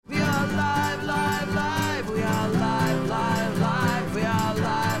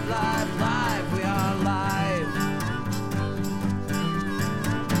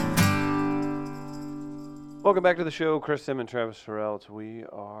Welcome back to the show. Chris Sim and Travis Sorrells. We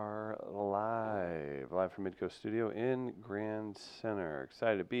are live from Midcoast Studio in Grand Center.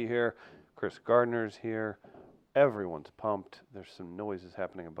 Excited to be here. Chris Gardner's here. Everyone's pumped. There's some noises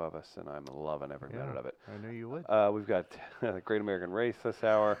happening above us, and I'm loving every minute of it. I knew you would. We've got the Great American Race this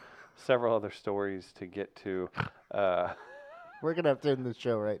hour, several other stories to get to. We're going to have to end the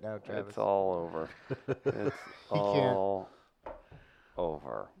show right now, Travis. It's all over. It's all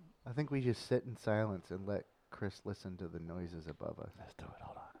over. I think we just sit in silence and let Chris listen to the noises above us. Let's do it.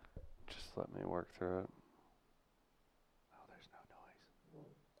 Hold on. Just let me work through it. Oh, there's no noise.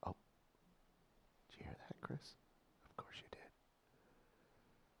 Oh. Did you hear that, Chris? Of course you did.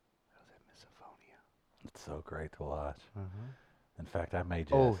 That was at Misophonia. It's so great to watch. Uh-huh. In fact, I may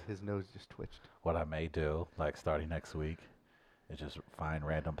just... Oh, his nose just twitched. What I may do, like starting next week, is just find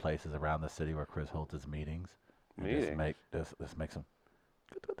random places around the city where Chris holds his meetings. And just make some...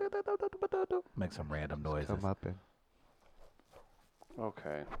 Make some random noises. Come up and...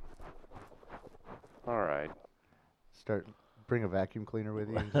 Okay. All right. Bring a vacuum cleaner with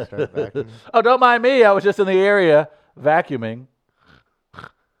you and just start vacuuming. Oh, don't mind me. I was just in the area vacuuming.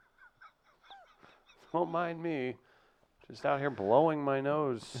 Don't mind me. Just out here blowing my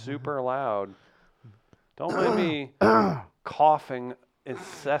nose super loud. Don't mind me coughing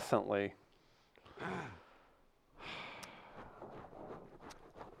incessantly.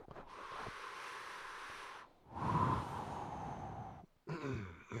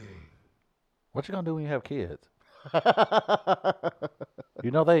 What you gonna do when you have kids?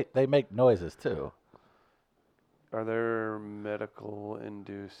 You know they make noises too. Are there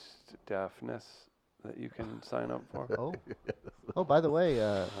medical-induced deafness that you can sign up for? Oh, by the way,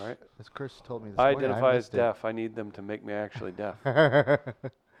 All right. as Chris told me this I morning, identify as missed it. deaf. I need them to make me actually deaf.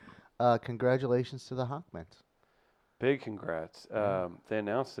 Congratulations to the Hawkmans. Big congrats. They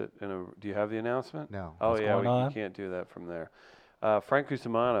announced it. Do you have the announcement? No. Oh, What's yeah. going on? You can't do that from there. Frank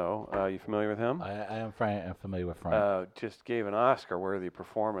Cusimano, you familiar with him? I am familiar with Frank. Just gave an Oscar-worthy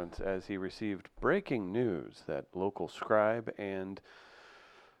performance as he received breaking news that local scribe and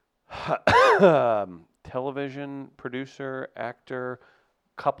television producer, actor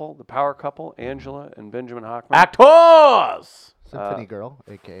couple, the power couple, Angela and Benjamin Hockman. Actors! Symphony Girl,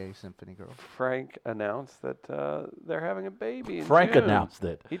 a.k.a. Symphony Girl. Frank announced that they're having a baby in Frank June. announced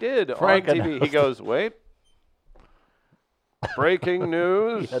it. He did Frank on TV. He announced goes, wait. Breaking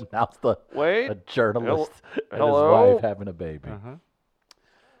news. He announced a journalist and hello? his wife having a baby. Uh-huh.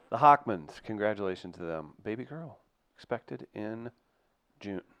 The Hockmans, congratulations to them. Baby girl, expected in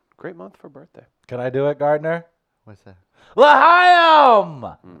June. Great month for birthday. Can I do it, Gardner? What's that? L'chaim!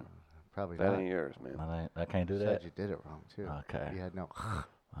 Probably That not. ain't yours, man. I can't do Said that. you did it wrong, too. Okay. You had no...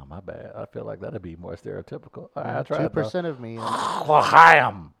 Oh, my bad. I feel like that'd be more stereotypical. All right, I'll try it. 2% of me.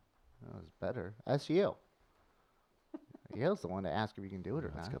 L'chaim! That was better. That's Yale. Yale's the one to ask if you can do it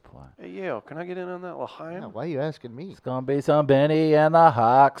or That's a not. good point. Hey, Yale, can I get in on that L'chaim? Yeah, why are you asking me? It's going to be some Benny and the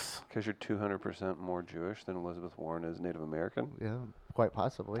Hawks. Because you're 200% more Jewish than Elizabeth Warren is Native American? Yeah, quite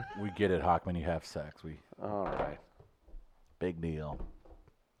possibly. We get it, Hawk, when you have sex. All right. Big deal.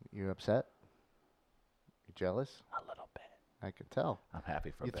 You upset? You jealous? A little bit. I could tell. I'm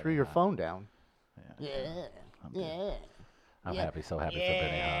happy for You Benny threw your Hawk. phone down. I'm happy, so happy for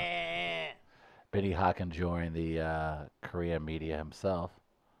Benny Hawk. Benny Hawk enjoying the Korean media himself.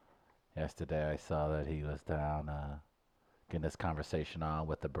 Yesterday I saw that he was down getting this conversation on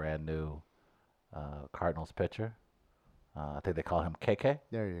with the brand new Cardinals pitcher. I think they call him KK.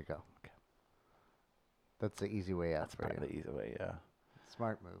 There you go. Okay. That's the easy way out That's for probably you. the easy way, yeah.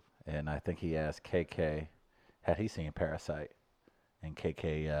 Smart move. And I think he asked KK, had he seen Parasite? And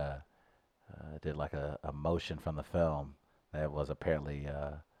KK did like a motion from the film that was apparently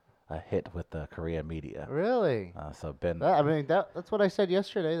a hit with the Korean media. Really? So Ben, That's what I said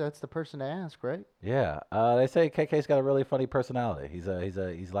yesterday. That's the person to ask, right? yeah, they say KK's got a really funny personality. He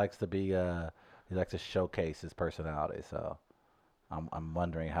likes to be he likes to showcase his personality. So I'm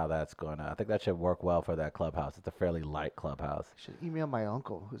wondering how that's going to. I think that should work well for that clubhouse. It's a fairly light clubhouse. I should email my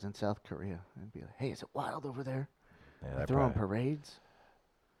uncle who's in South Korea and be like, "Hey, is it wild over there? Yeah, They're they're throwing probably- parades."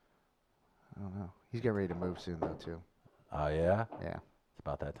 I don't know. He's getting ready to move soon though too. Oh yeah, Yeah, it's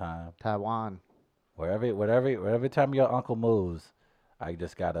about that time. Taiwan. Wherever time your uncle moves, I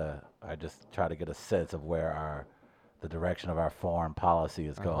just try to get a sense of where the direction of our foreign policy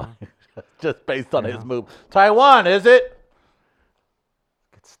is going, just based on his move. Taiwan, is it?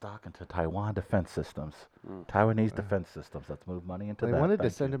 Get stock into Taiwan defense systems, Taiwanese defense systems. Let's move money into They that. wanted to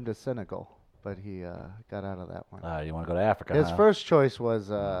Thank send you. him to Senegal, but he got out of that one. You want to go to Africa? His huh? first choice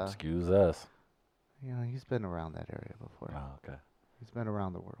was, Excuse us. he's been around that area before. Oh, okay. He's been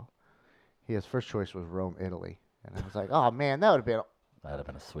around the world. His first choice was Rome, Italy, and I was like, oh man, that would have been. That'd have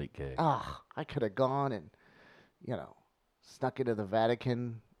been a sweet gig. I could have gone and, snuck into the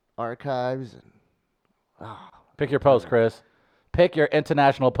Vatican archives and. Pick your post, Chris. Pick your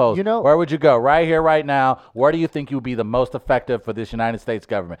international post. You know- Where would you go? Right here, right now. Where do you think you would be the most effective for this United States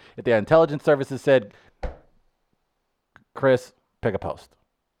government? If the intelligence services said, Chris, pick a post.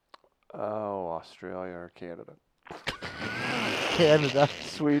 Oh, Australia or Canada. Canada.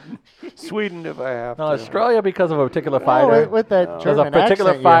 Sweden. Sweden if I have No, to. Australia because of a particular Oh, fighter. with that No. There's German a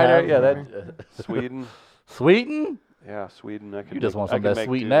particular accent fighter. you have. Yeah, that. Sweden. Sweden? Yeah, Sweden. I could You just make- want I some of could that make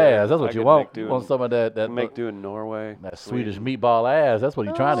sweet do ass. That's I what you could want. make You do want in- some of that make do in Norway. that Sweden. Swedish meatball ass. That's what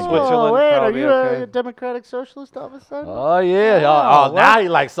you're trying to get. Switzerland, Wait, are probably you okay. a democratic socialist all of a sudden? Oh yeah. Oh, Oh, now you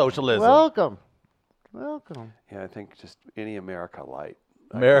like socialism. Welcome. Welcome. Yeah, I think just any America light.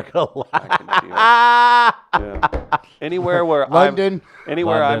 America. I can deal. Yeah. Anywhere where London.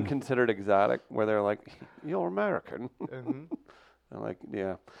 anywhere I'm London. considered exotic, where they're like, "You're American." Mhm. I'm like,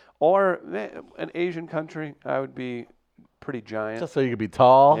 yeah. Or an Asian country, I would be pretty giant. Just so you could be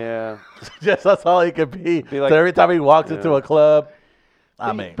tall. Yeah. Just that's all he could be. Be like- so every time he walks into Yeah. a club, I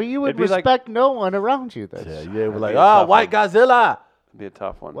But- mean, but you would it'd be like- respect no one around you. Then. yeah, we're That'd like, be a oh, tough White one. Godzilla, It'd be a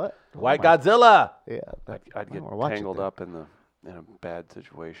tough one. What? White Oh my- Godzilla. Yeah. that- I'd get we're watching tangled that. up in a bad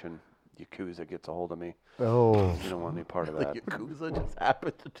situation. Yakuza gets a hold of me. Oh. You don't want any part of The that. Yakuza just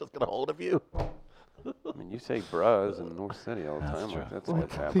happened to just get a hold of you. I mean, you say bras in North City all the That's time. true. Like, that's What's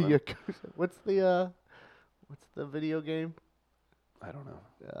what's the happening. Yakuza? What's the video game? I don't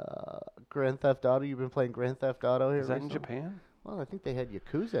know. Grand Theft Auto. You've been playing Grand Theft Auto here Is that in recently? Japan? Well, I think they had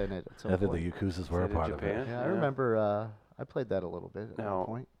Yakuza in it at some I think point. the Yakuzas Is were a that in part of it. Japan? Yeah, I remember. I played that a little bit at Now- one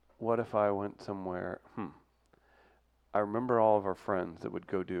point. What if I went somewhere? I remember all of our friends that would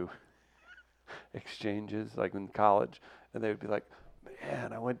go do exchanges, like in college, and they would be like,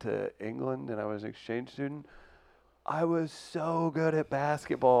 "Man, I went to England and I was an exchange student. I was so good at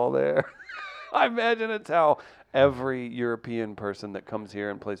basketball there." I imagine it's how every European person that comes here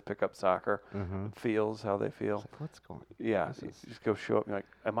and plays pickup soccer Mm-hmm. feels, how they feel. It's like, what's going? Yeah, This you is- just go show up. And you're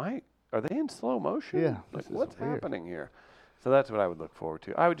like, are they in slow motion? Yeah, Like, this is what's weird. happening here? So that's what I would look forward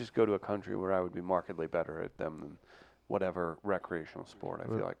to. I would just go to a country where I would be markedly better at them than whatever recreational sport I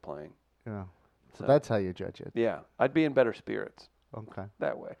feel Well- like playing. Yeah. So So, that's how you judge it. yeah, I'd be in better spirits Okay.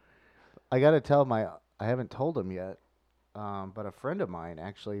 that way. I got to tell I haven't told him yet, but a friend of mine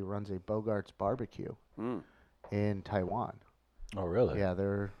actually runs a Bogart's barbecue Mm. in Taiwan. Oh, really? Yeah,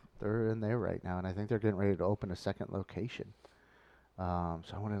 they're in there right now, and I think they're getting ready to open a second location. So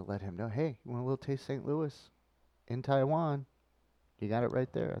I wanted to let him know, hey, you want a little taste St. Louis in Taiwan? You got it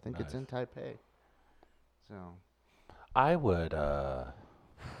right there. I think it's Nice. in Taipei. So I would.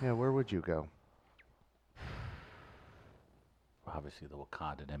 yeah, where would you go? Obviously, the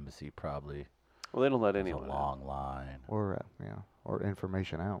Wakandan embassy probably. Well, they don't let It's a anyone. in. long line. Or or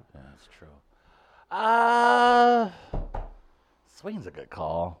information out. Yeah, that's true. Sweden's a good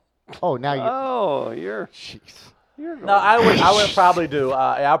call. Oh, now you. Oh, you're Jeez. going. No, I would probably do.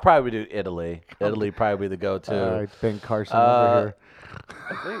 I'll probably do Italy. Italy probably the go-to. Ben Carson Uh, over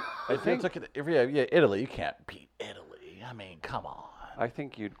here. I think yeah, Italy. You can't beat Italy. I mean, come on. I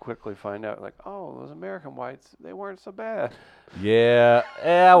think you'd quickly find out, like, oh, those American whites, they weren't so bad. Yeah,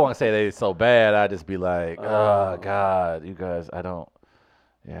 I won't say they're so bad. I'd just be like, Oh. oh God, you guys. I don't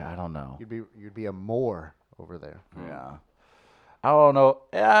know. You'd be a Moor over there. Yeah. I don't know.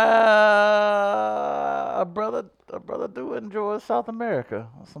 A brother do enjoy South America.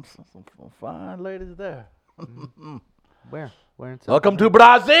 Some fine ladies there. Where? Where in South Welcome to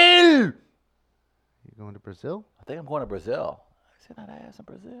America? Brazil. You going to Brazil? I think I'm going to Brazil. See that ass in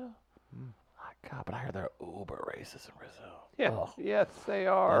Brazil? My God, but I heard they're uber racist in Brazil. Yeah, Ugh. yes, they They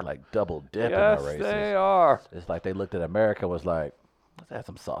are. like double dip Yes, in their they racism. are. It's like they looked at America and was like, let's add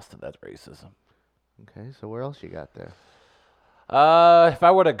some sauce to that racism. Okay, so where else you got there? If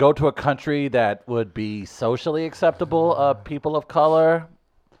I were to go to a country that would be socially acceptable of people of color,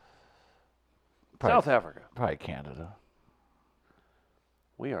 South Africa. probably Canada.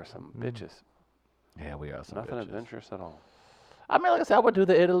 We are some bitches. Yeah, we are some Nothing bitches. adventurous at all. I mean, like I said, I would do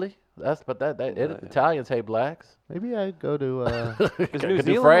the Italy. Yeah. Italians hate blacks. Maybe I'd go to. Is New Could do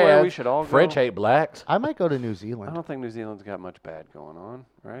Zealand where we France. should all French go? hate blacks. I might go to New I Zealand. don't think New Zealand's got much bad going on,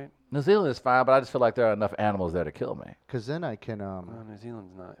 right? New Zealand is fine, but I just feel like there are enough animals there to kill me. Because then I can. Well, New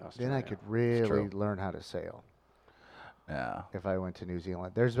Zealand's not Then Australia. I could really true. learn how to sail Yeah. if I went to New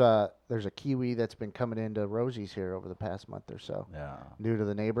Zealand. There's a Kiwi that's been coming into Rosie's here over the past month or so. Yeah. New to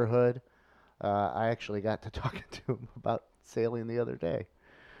the neighborhood. I actually got to talking to him about sailing the other day.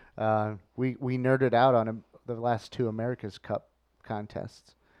 We nerded out on the last two America's Cup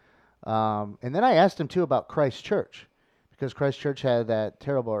contests. And then I asked him too about Christchurch, because Christchurch had that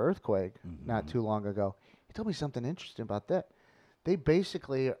terrible earthquake not too long ago. He told me something interesting about that. They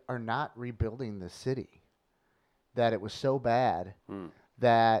basically are not rebuilding the city. That it was so bad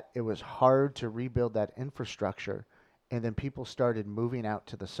that it was hard to rebuild that infrastructure, and then people started moving out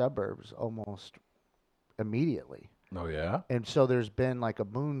to the suburbs almost immediately. Oh yeah. And so there's been like a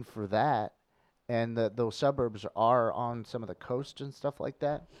boom for that, and those suburbs are on some of the coast and stuff like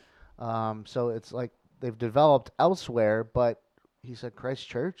that. So it's like they've developed elsewhere, but he said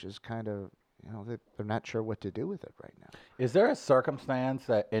Christchurch is kind of, they're not sure what to do with it right now. Is there a circumstance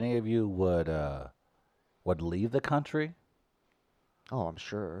that any of you would leave the country? Oh, I'm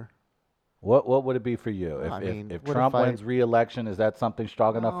sure. What would it be for you? Well, If what Trump if I- wins re-election, is that something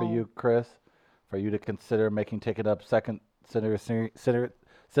strong enough for No. you, Chris? For you to consider taking up second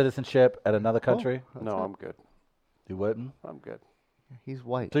citizenship at another country? That's No, it. I'm good. You wouldn't? I'm good. He's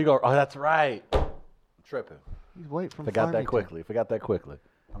white. So you go, oh, that's right. I'm tripping. He's white from Forgot that Farmington. quickly.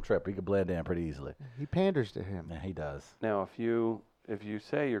 I'm tripping. He could blend in pretty easily. He panders to him. Yeah, he does. Now, if you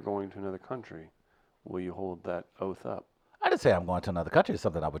say you're going to another country, will you hold that oath up? I didn't say I'm going to another country. It's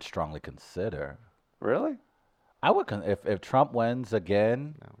something I would strongly consider. Really? I would, if Trump wins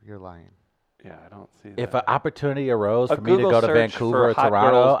again, No, you're lying. Yeah, I don't see that. if an opportunity arose A for me to Google go to search Vancouver for or hot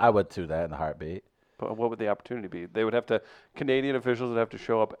Toronto, girls- I would do that in a heartbeat. But what would the opportunity be? They would have to, Canadian officials would have to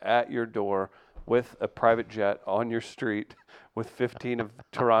show up at your door with a private jet on your street with 15 of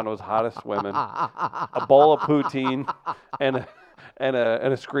Toronto's hottest women, a bowl of poutine, and a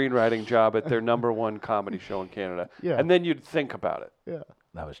screenwriting job at their #1 comedy show in Canada. Yeah. And then you'd think about it. Yeah.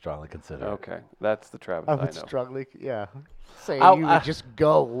 I would strongly consider it. Okay, that's the Travis I I would know. strongly, yeah. Say I- you I- would just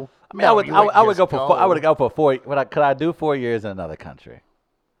go. I mean, I would just go for I would go for 4. Could I do 4 years in another country?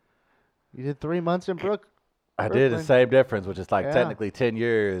 You did 3 months in Brook. I did the Brooklyn. same difference, which is like Yeah. technically 10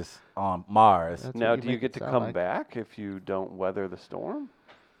 years on Mars. That's Now, what do you make get it to sound come like. back if you don't weather the storm?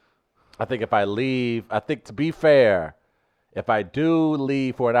 I think if I leave, to be fair, if I do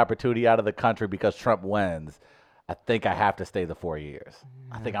leave for an opportunity out of the country because Trump wins, I think I have to stay the 4 years.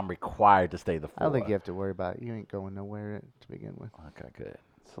 I think I'm required to stay the 4. I don't think you have to worry about it. You ain't going nowhere to begin with. Okay, good.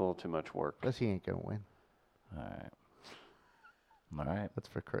 It's a little too much work. Plus, he ain't going to win. All right. All right. That's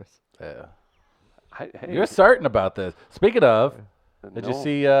for Chris. Yeah. Hey, You're certain about this. Speaking of, did you no-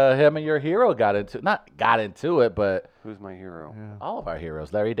 see him and your hero got into it, but Who's my hero? Yeah. all of our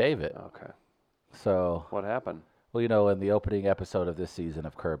heroes, Larry David. Okay. So, What happened? well, in the opening episode of this season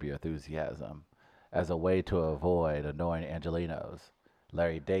of Curb Your Enthusiasm, as a way to avoid annoying Angelinos,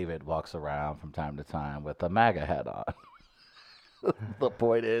 Larry David walks around from time to time with a MAGA hat on. The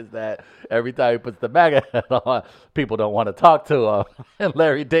point is that every time he puts the MAGA hat on, people don't want to talk to him. And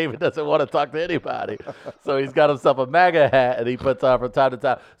Larry David doesn't want to talk to anybody. So he's got himself a MAGA hat and he puts on from time to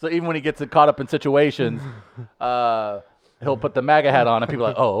time. So even when he gets caught up in situations, he'll put the MAGA hat on and people are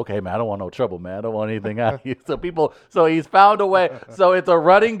like, oh, okay, man, I don't want no trouble, man. I don't want anything out of you. So he's found a way. So it's a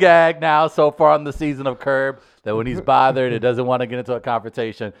running gag now so far in the season of Curb that when he's bothered and doesn't want to get into a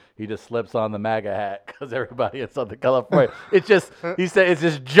confrontation, he just slips on the MAGA hat because everybody in Southern California. It's just, he said, it's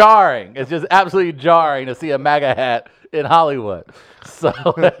just jarring. It's just absolutely jarring to see a MAGA hat in Hollywood.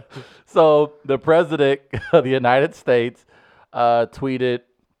 So the president of the United States tweeted,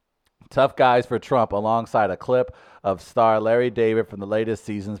 "Tough guys for Trump," alongside a clip of star Larry David from the latest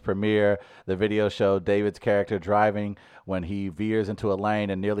season's premiere. The video showed David's character driving when he veers into a lane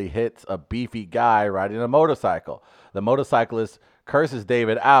and nearly hits a beefy guy riding a motorcycle. The motorcyclist curses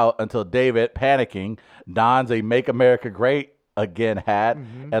David out until David, panicking, dons a "Make America Great Again" hat,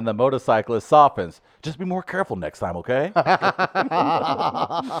 and the motorcyclist softens. "Just be more careful next time, okay?"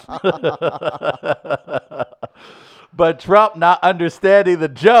 But Trump, not understanding the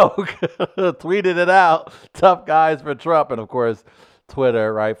joke, tweeted it out. "Tough guys for Trump." And of course,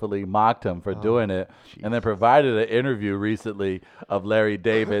 Twitter rightfully mocked him for doing it, and then provided an interview recently of Larry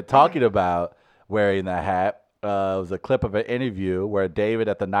David talking about wearing the hat. It was a clip of an interview where David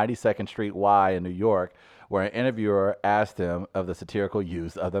at the 92nd Street Y in New York, where an interviewer asked him of the satirical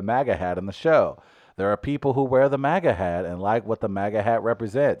use of the MAGA hat in the show. "There are people who wear the MAGA hat and like what the MAGA hat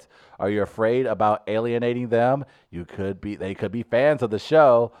represents. Are you afraid about alienating them? They could be fans of the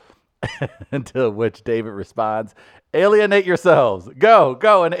show." To which David responds, "Alienate yourselves. Go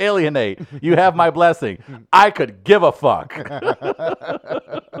and alienate. You have my blessing. I could give a fuck."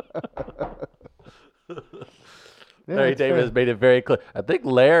 Larry it's David fair. has made it very clear. I think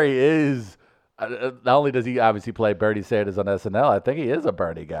Larry is, not only does he obviously play Bernie Sanders on SNL, I think he is a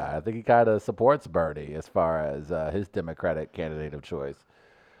Bernie guy. I think he kind of supports Bernie as far as his Democratic candidate of choice.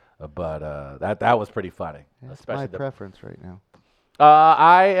 But that was pretty funny. That's especially my the, preference right now.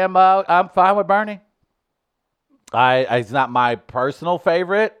 I'm fine with Bernie. It's not my personal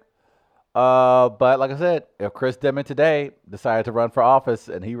favorite. But like I said, if Chris Dimon today decided to run for office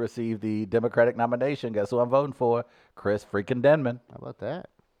and he received the Democratic nomination, guess who I'm voting for? Chris freaking Denman. How about that?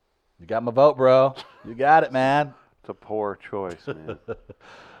 You got my vote, bro. You got it, man. It's a poor choice, man.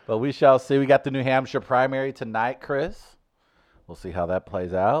 But we shall see. We got the New Hampshire primary tonight, Chris. We'll see how that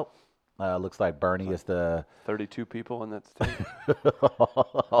plays out. Looks like Bernie is the 32 people in that state.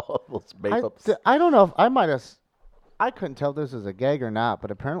 I don't know if I couldn't tell if this is a gag or not, but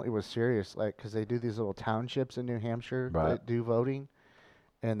apparently it was serious. Like, because they do these little townships in New Hampshire that do voting,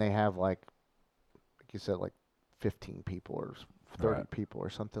 and they have like you said, like 15 people or 30 people or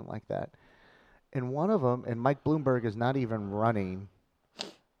something like that. And one of them, and Mike Bloomberg is not even running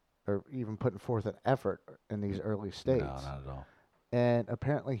or even putting forth an effort in these early states. No, not at all. And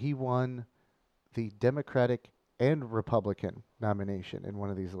apparently he won the Democratic and Republican nomination in one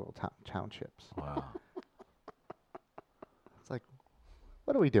of these little townships. Wow. It's like,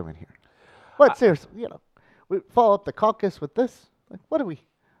 what are we doing here? What, seriously, we follow up the caucus with this? Like, what are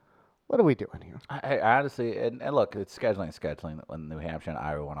we doing here? I honestly, and look, it's scheduling. When New Hampshire and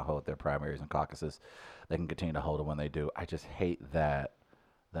Iowa want to hold their primaries and caucuses, they can continue to hold them when they do. I just hate that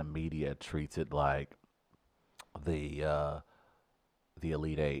the media treats it like the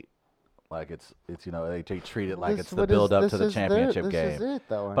Elite Eight, like it's they treat it like it's the build up to the championship game. This is it,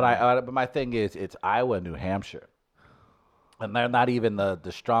 though. But my thing is, it's Iowa and New Hampshire, and they're not even the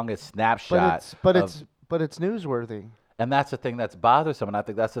strongest snapshot. But it's newsworthy. And that's the thing that's bothersome. And I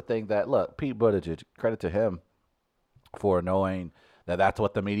think that's the thing that, look, Pete Buttigieg, credit to him for knowing that that's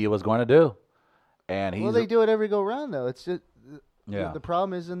what the media was going to do. And they do it every go round, though. It's just the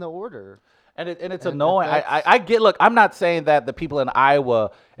problem is in the order. And it's annoying. I get, look, I'm not saying that the people in Iowa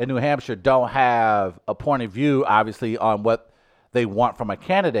and New Hampshire don't have a point of view, obviously, on what they want from a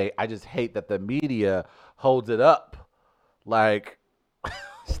candidate. I just hate that the media holds it up like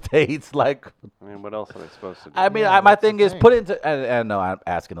states like. I mean, what else are they supposed to do? I mean, my thing is put into, and no, I'm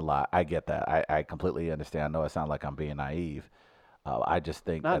asking a lot. I get that. I completely understand. I know it sounds like I'm being naive. I just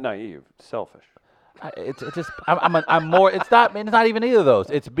think not naive, selfish. It's just I'm more. It's not even either of those.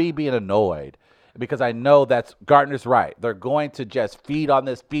 It's me being annoyed because I know that's Gardner's right. They're going to just feed on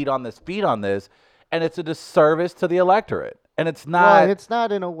this, and it's a disservice to the electorate. And it's not. Well, it's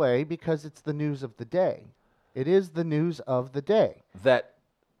not in a way because it's the news of the day. It is the news of the day.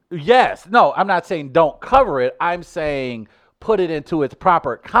 Yes. No, I'm not saying don't cover it. I'm saying put it into its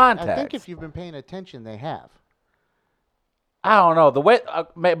proper context. I think if you've been paying attention, they have. I don't know. The way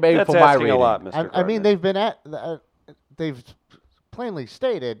maybe that's for my reading. A lot, Mr. I mean, they've plainly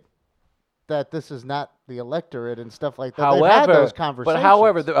stated that this is not the electorate and stuff like that. They've had those conversations. But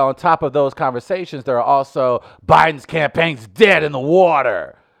however, on top of those conversations, there are also Biden's campaign's dead in the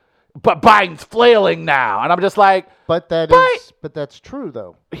water. But Biden's flailing now, and I'm just like, but that's true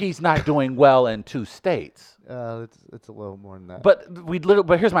though. He's not doing well in 2 states. It's a little more than that.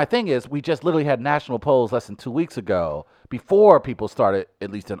 But here's my thing is, we just literally had national polls less than 2 weeks ago, before people started,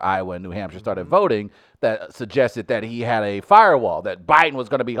 at least in Iowa and New Hampshire, started voting, that suggested that he had a firewall, that Biden was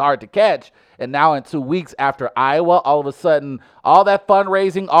going to be hard to catch. And now in 2 weeks after Iowa, all of a sudden, all that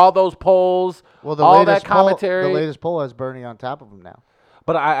fundraising, all those polls, all that commentary. The latest poll has Bernie on top of him now.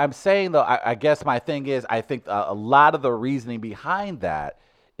 But I'm saying, though, I guess my thing is, I think a lot of the reasoning behind that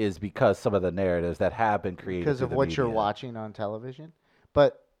is because some of the narratives that have been created because of what you're watching on television.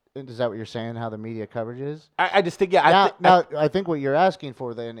 But is that what you're saying, how the media coverage is? I just think, I think what you're asking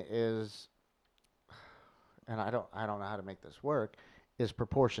for then is, and I don't know how to make this work, is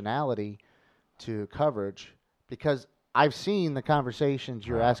proportionality to coverage, because I've seen the conversations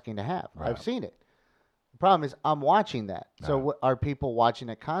you're asking to have. Right. I've seen it. Problem is, I'm watching that. So are people watching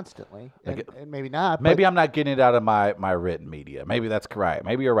it constantly? And maybe not. Maybe I'm not getting it out of my written media. Maybe that's correct.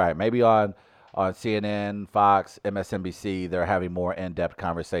 Maybe you're right. Maybe on CNN, Fox, MSNBC, they're having more in-depth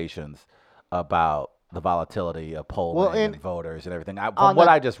conversations about the volatility of polling and voters and everything. From what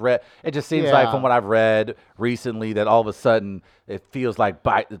I just read, it just seems like from what I've read recently that all of a sudden it feels like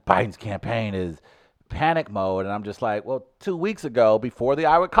Biden's campaign is panic mode. And I'm just like, well, 2 weeks ago, before the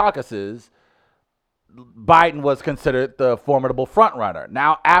Iowa caucuses, Biden was considered the formidable frontrunner.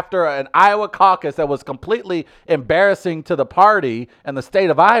 Now, after an Iowa caucus that was completely embarrassing to the party and the state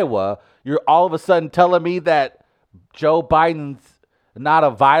of Iowa, you're all of a sudden telling me that Joe Biden's not a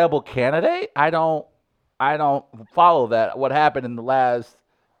viable candidate? I don't follow that. What happened in the last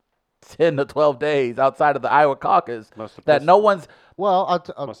 10 to 12 days outside of the Iowa caucus that no one's. Well,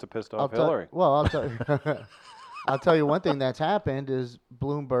 must have pissed off Hillary. I'll tell you. I'll tell you one thing that's happened is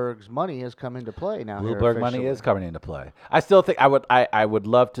Bloomberg's money has come into play now. here Bloomberg money officially. is coming into play. I still think I would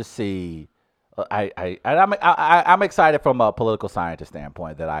love to see. I'm excited from a political scientist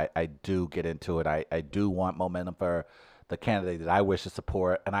standpoint that I do get into it. I do want momentum for the candidate that I wish to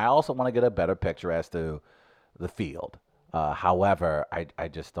support, and I also want to get a better picture as to the field. However, I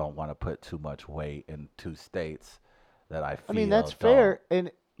just don't want to put too much weight in two states that I feel I mean, that's don't fair,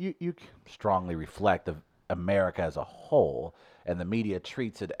 and you strongly reflect of America as a whole, and the media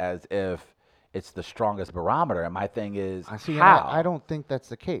treats it as if it's the strongest barometer. And my thing is, I see. how? I don't think that's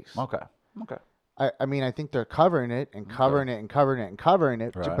the case. Okay. I mean, I think they're covering it and covering it and covering it and covering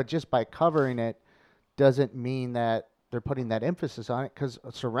it. Right. But just by covering it doesn't mean that they're putting that emphasis on it, because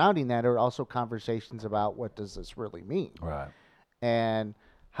surrounding that are also conversations about what does this really mean, Right. and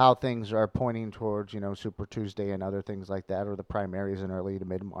how things are pointing towards, Super Tuesday and other things like that, or the primaries in early to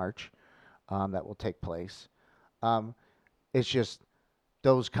mid-March that will take place. It's just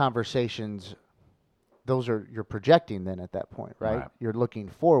those conversations. Those are you're projecting then at that point, right? Right. You're looking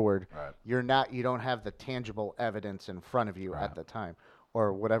forward. Right. You don't have the tangible evidence in front of you Right. at the time,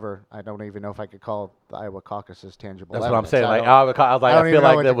 or whatever. I don't even know if I could call the Iowa caucus tangible. That's what I'm evidence. saying. I Like don't- Iowa I was like, I don't I even feel know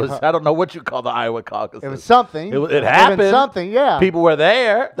like what there to was. call- I don't know what you call the Iowa caucus. it was something. It It happened. something, yeah. People were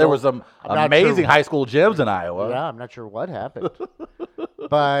there. There Well, were some I'm not amazing sure. high school gyms in Iowa. Yeah, I'm not sure what happened,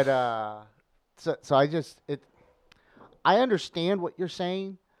 but so I understand what you're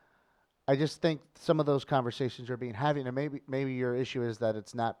saying. I just think some of those conversations are being having, and maybe your issue is that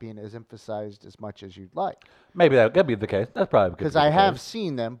it's not being as emphasized as much as you'd like. Maybe that could be the case. That's probably Because could be I the have case.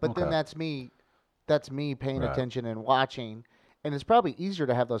 seen them, but then Okay. that's me paying Right. attention and watching, and it's probably easier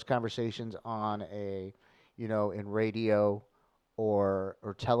to have those conversations on in radio or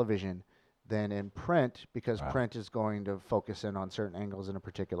television than in print, because Right. print is going to focus in on certain angles in a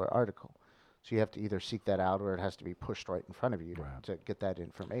particular article. So you have to either seek that out, or it has to be pushed right in front of you Right. to get that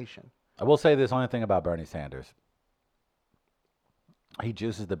information. I will say this only thing about Bernie Sanders. He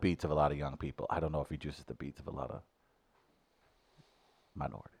juices the beats of a lot of young people. I don't know if he juices the beats of a lot of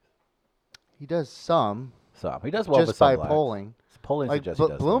minorities. He does some Some. He does well with just some by blacks. polling. His polling Like suggests he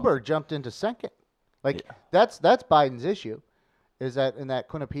does well. Bloomberg jumped into second. Like Yeah. that's Biden's issue, is that in that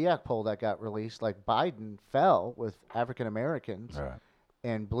Quinnipiac poll that got released, like Biden fell with African Americans, Right.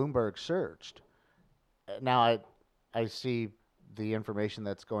 and Bloomberg surged. Now I see the information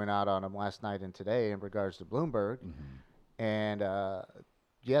that's going out on him last night and today in regards to Bloomberg, Mm-hmm. and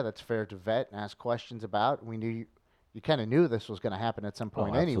yeah, that's fair to vet and ask questions about. We knew you kind of knew this was going to happen at some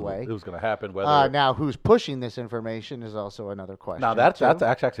point absolutely. anyway. It was going to happen whether. Now, who's pushing this information is also another question. Now that's too.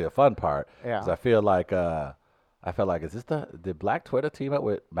 actually a fun part. Yeah. 'Cause I feel like is this did Black Twitter team up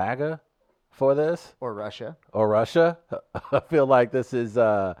with MAGA for this or Russia. or Russia? I feel like this is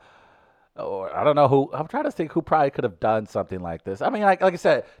or I don't know who. I'm trying to think who probably could have done something like this. I mean, like I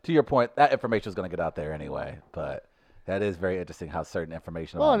said, to your point, that information is going to get out there anyway. But that is very interesting how certain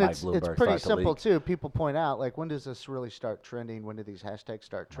information Well, about and Mike it's Bloomberg pretty start to simple leak. too. People point out, like, when does this really start trending? When do these hashtags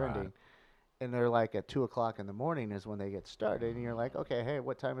start trending? Right. And they're like at 2:00 in the morning is when they get started, and you're like, okay, hey,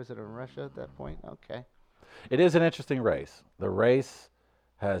 what time is it in Russia at that point? Okay. It is an interesting race. The race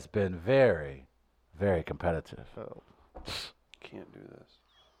has been very, very competitive. So Can't do this.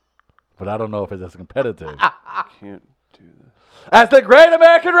 But I don't know if it's as competitive Can't do this. as the Great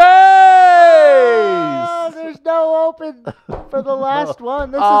American Race. oh, there's no open for the last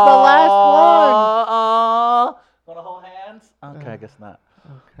one. This is the last Want to hold hands? Okay, I guess not.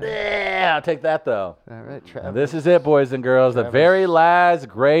 one. Okay. Yeah, I'll take that though. All right, And Travis. this is it, boys and girls. The Travis. very last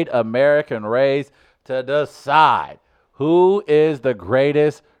Great American Race to decide who is the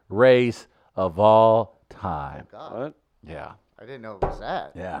greatest race of all time. God, What? Yeah. I didn't know it was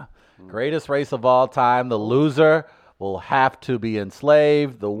that. Yeah. Greatest race of all time. The loser will have to be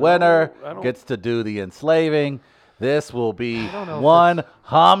enslaved. The winner I don't- gets to do the enslaving. This will be don't know if one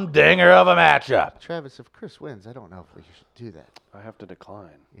humdinger of a matchup. Travis, if Chris wins, I don't know if we should do that. I have to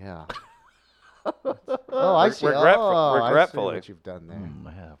decline. Yeah. Oh, I see. I see Regretfully. what you've done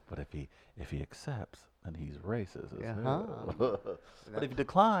there. Yeah, but if he accepts, then he's racist. As Yeah. hell. But if he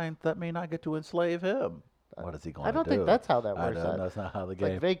declines, that may not get to enslave him. What is he going I to don't do? think that's how that I works know, out. that's not how the It's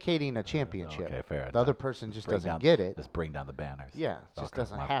game. like vacating a championship. Okay, fair The other enough. person just Bring doesn't down- get it. Just bring down the banners. Yeah, it just Okay,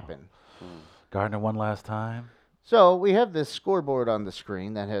 doesn't my fault. happen. Gardner one last time. So we have this scoreboard on the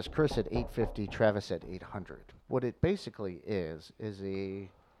screen that has Chris at 850, Travis at 800. What it basically is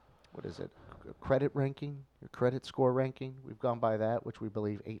what is it? A credit ranking, your credit score ranking. We've gone by that, which we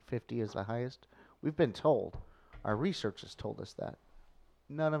believe 850 is the highest. We've been told, our research has told us that.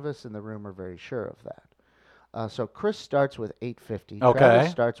 None of us in the room are very sure of that. So Chris starts with 850. Okay.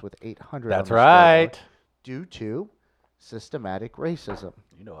 Travis starts with 800. That's on the right. scoreboard. due to systematic racism.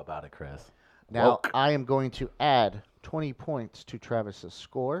 You know about it, Chris. Now, Woke. I am going to add 20 points to Travis's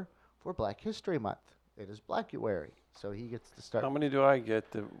score for Black History Month. It is Blackuary, so he gets to start. How many do I get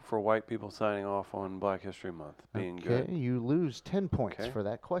for white people signing off on Black History Month being Okay, good? you lose 10 points Okay. for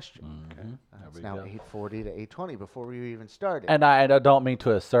that question. Mhm. There It's we now go. 8:40 to 8:20 before we even started. And I don't mean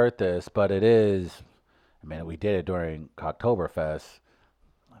to assert this, but it is. I mean, we did it during Oktoberfest.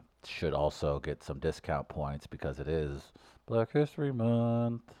 Should also get some discount points because it is Black History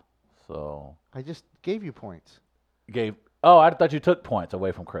Month. So I just gave you points. gave. Oh, I thought you took points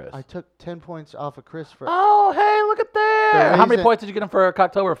away from Chris. I took 10 points off of Chris for. Oh, hey, look at that! How many reason- points did you get him for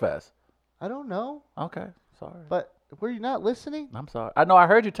Oktoberfest? I don't know, Okay, sorry. but were you not listening? I'm sorry. I know I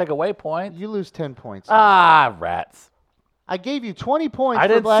heard you take away points. You lose 10 points. Ah, rats. I gave you 20 points I for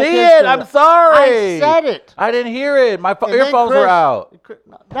didn't Black see History it. I'm Month. sorry. I said it. I didn't hear it. My And then earphones were Chris-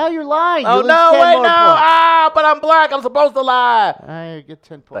 out. Now you're lying. Oh, You lose no, 10 wait, more no. points. Ah, but I'm black. I'm supposed to lie. I get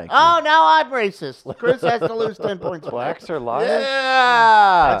 10 points. Thank you. Oh, now I'm racist. Chris has to lose 10 points. for that. Blacks are liars?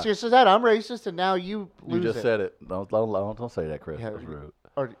 Yeah. That's just that I'm racist, and now you You lose just it. said it. Don't say that, Chris. Yeah, That's rude.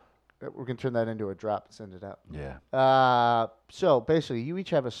 Or we're gonna turn that into a drop and send it out. Yeah. So basically, you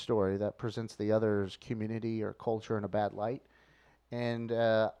each have a story that presents the other's community or culture in a bad light, and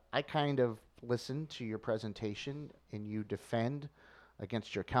I kind of listen to your presentation, and you defend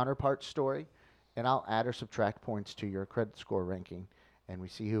against your counterpart's story, and I'll add or subtract points to your credit score ranking, and we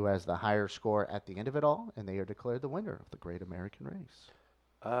see who has the higher score at the end of it all, and they are declared the winner of the Great American Race.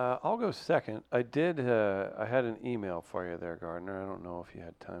 I'll go second. I did. I had an email for you there, Gardner. I don't know if you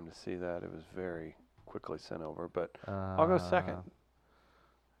had time to see that. It was very quickly sent over, but I'll go second.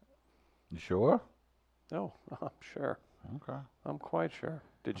 You sure? Oh, I'm sure. Okay. I'm quite sure.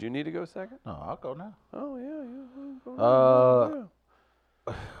 Did you need to go second? No, I'll go now. Oh yeah. Go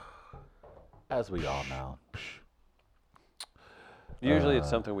Uh, As we all know. Usually it's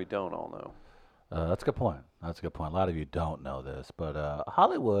something we don't all know. That's a good point. That's a good point. A lot of you don't know this, but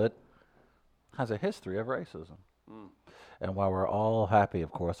Hollywood has a history of racism. And while we're all happy,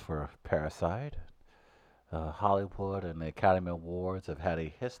 of course, for Parasite, Hollywood and the Academy Awards have had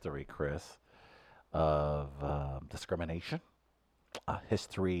a history, Chris, of discrimination, a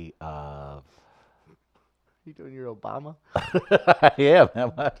history of... You doing your Obama? Yeah, man.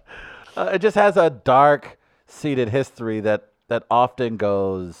 What? It just has a dark-seated history that often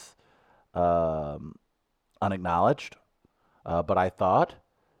goes unacknowledged. But I thought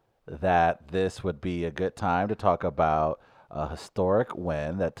that this would be a good time to talk about a historic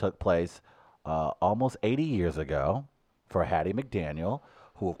win that took place almost 80 years ago for Hattie McDaniel,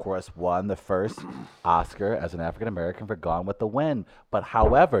 who, of course, won the first Oscar as an African-American for Gone with the Wind. But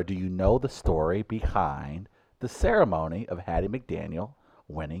however, do you know the story behind the ceremony of Hattie McDaniel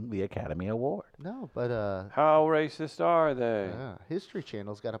winning the Academy Award? No, but How racist are they? History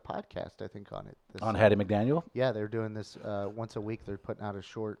Channel's got a podcast, I think, on it. On Hattie McDaniel? Yeah, they're doing this once a week. They're putting out a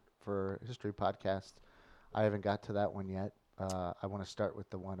short for history podcast. I haven't got to that one yet. I want to start with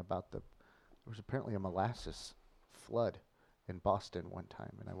the one about there was apparently a molasses flood in Boston one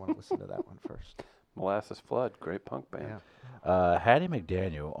time, and I want to listen to that one first. Molasses Flood, great punk band. Yeah. Hattie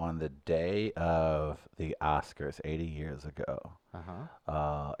McDaniel, on the day of the Oscars 80 years ago,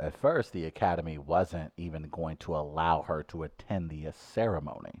 at first the Academy wasn't even going to allow her to attend the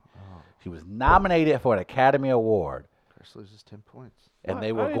ceremony. She was nominated for an Academy Award, Chris loses 10 points. and What? they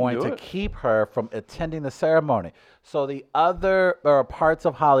I were didn't going do to it. keep her from attending the ceremony. So the other parts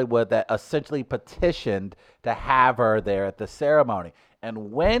of Hollywood that essentially petitioned to have her there at the ceremony.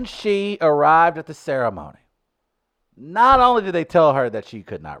 And when she arrived at the ceremony, not only did they tell her that she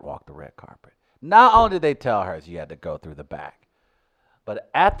could not walk the red carpet, not only did they tell her she had to go through the back,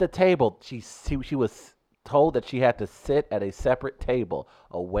 but at the table, she was told that she had to sit at a separate table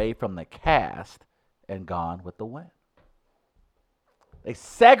away from the cast and Gone with the Wind. They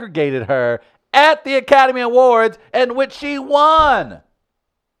segregated her at the Academy Awards, in which she won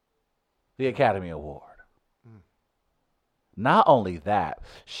the Academy Award. Not only that,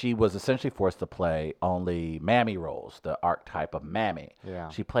 she was essentially forced to play only mammy roles, the archetype of mammy. Yeah.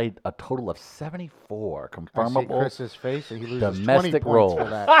 She played a total of 74 I see confirmable Chris's face, and he loses 20 domestic points for roles.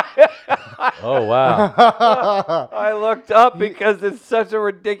 that. Oh, wow. I looked up because it's such a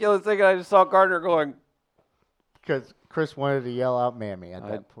ridiculous thing, and I just saw Gardner going, Because Chris wanted to yell out "mammy" at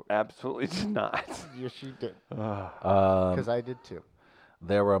I that point. absolutely did not. Yes, you did. Um, Because I did too.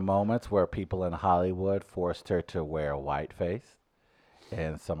 There were moments where people in Hollywood forced her to wear whiteface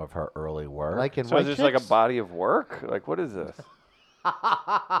in some of her early work. Like in So White is this like a Chicks? body of work? Like, what is this?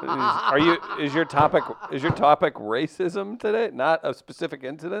 Is your topic racism today? Not a specific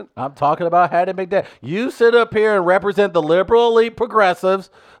incident? I'm talking about Hattie McDaniel. You sit up here and represent the liberal elite progressives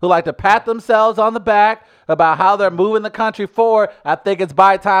who like to pat themselves on the back about how they're moving the country forward. I think it's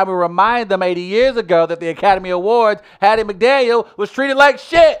by time we remind them 80 years ago that the Academy Awards, Hattie McDaniel was treated like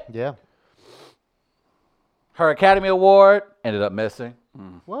shit. Yeah. Her Academy Award ended up missing.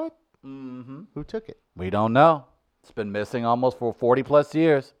 What? Mm-hmm. Who took it? We don't know. It's been missing almost for 40 plus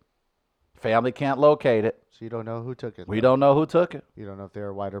years. Family can't locate it. So you don't know who took it? We don't know who took it. You don't know if they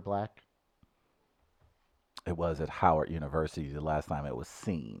were white or black? It was at Howard University the last time it was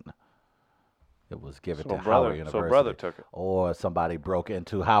seen. It was given to brother, Howard University. So brother took it. Or somebody broke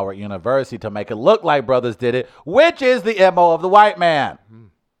into Howard University to make it look like brothers did it, which is the MO of the white man.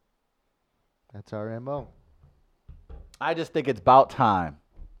 That's our MO. I just think it's about time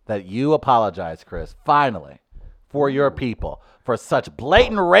that you apologize, Chris, finally, for your people, for such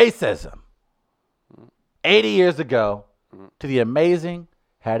blatant racism 80 years ago to the amazing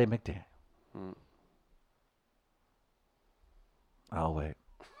Hattie McDaniel. I'll wait.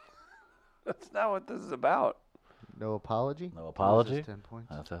 That's not what this is about. No apology? No apology? Loses 10 points.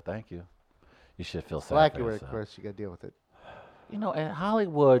 That's a thank you. You should feel sad Black for you wear, yourself. Chris. You got to deal with it. You know, and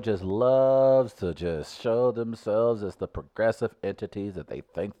Hollywood just loves to just show themselves as the progressive entities that they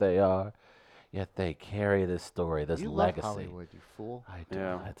think they are. Yet they carry this story, this You legacy. love Hollywood, you fool. I do.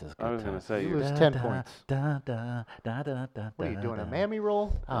 Yeah. It's just I good was going times. to say, You you're lose 10 points. What are you doing, a mammy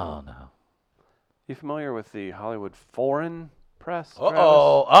roll? Oh, no. you familiar with the Hollywood foreign press?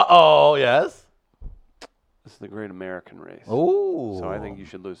 Uh-oh, yes. This is the Great American Race. Ooh. So I think you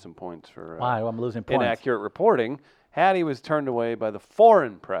should lose some points for Why? I'm losing points. inaccurate reporting. Hattie was turned away by the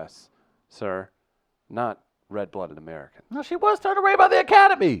foreign press, sir, not red-blooded American. No, she was turned away by the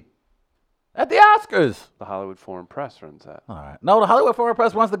Academy at the Oscars. The Hollywood Foreign Press runs that. All right. No, the Hollywood Foreign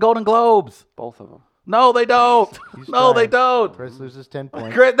Press runs the Golden Globes. Both of them. No, they don't. He's No, they trying. don't. Chris loses 10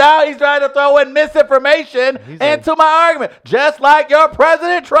 points. Chris, now he's trying to throw in misinformation He's into my argument, just like your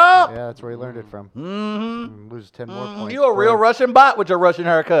President Trump. Yeah, that's where he learned it from. Mm-hmm. Loses 10 more points. You a real Russian bot with your Russian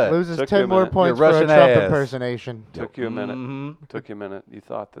haircut. Loses Took you 10 a more minute. points Your for a Russian Trump ass. impersonation. Took you a minute. Mhm. Took you a minute. You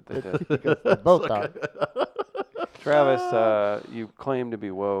thought that they did. They both are. Travis, you claim to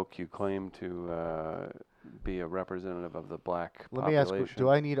be woke. You claim to be a representative of the black Let me ask, population. do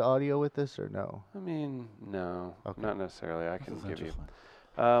I need audio with this or no? I mean, no, Okay. not necessarily. I can This is give you.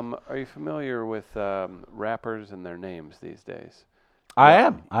 interesting. Are you familiar with rappers and their names these days? I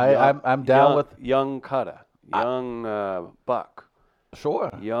am. I'm down with. Young Cutta, Young Buck,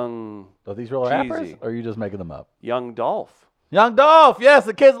 Sure. Young Are these real rappers, Jeezy. or are you just making them up? Young Dolph. Young Dolph. Yes,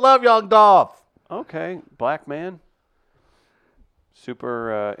 the kids love Young Dolph. Okay, black man.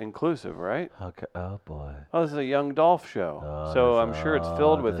 Super inclusive, right? Okay. Oh boy. Oh, this is a Young Dolph show, Oh, so this- I'm sure it's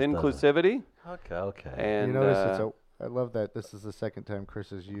filled with this doesn't- inclusivivity. Okay. Okay. And you notice I love that this is the second time Chris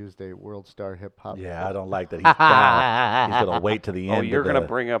has used a World Star hip hop. Yeah, I don't like that he's down. He's gonna wait to the end. oh, you're of gonna the-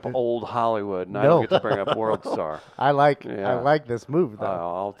 bring up old Hollywood, and I No. don't get to bring up World Star. I like Yeah. this move though.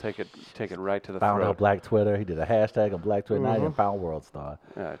 I'll take it right to the found on throat. Black Twitter. He did a hashtag on Black Twitter. Now he found World Star.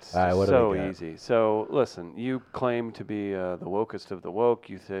 Yeah, it's All right, what do so we got? easy. So listen, you claim to be the wokest of the woke.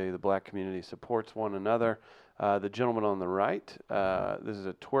 You say the black community supports one another. The gentleman on the right, this is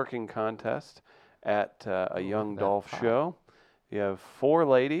a twerking contest at a Young Dolph show. You have 4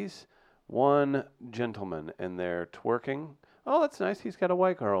 ladies, 1 gentleman, and they're twerking. Oh, that's nice. He's got a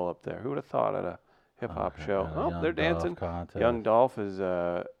white girl up there. Who would have thought at a hip-hop show? at a Oh, Young they're Dolph dancing. contest. Young Dolph is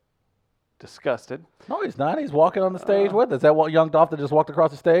disgusted. No, he's not. He's walking on the stage with us. Is that what Young Dolph that just walked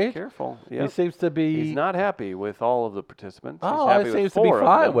across the stage? Careful. He Yep. seems to be. He's not happy with all of the participants. Oh, He's happy he with seems to be 4 of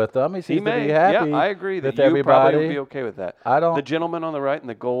fine them. with them. He seems to may. be happy. Yeah, I agree that with you everybody. probably would be okay with that. I don't. The gentleman on the right in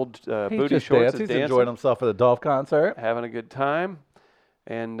the gold He's booty just shorts dancing. is He's dancing, enjoying himself at the Dolph concert. having a good time.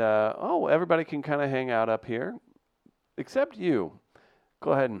 And, everybody can kind of hang out up here, except you.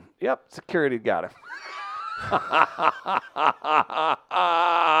 Go ahead and, yep, security got him.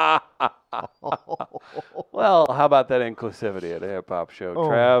 Well, how about that inclusivity at a hip-hop show, Oh.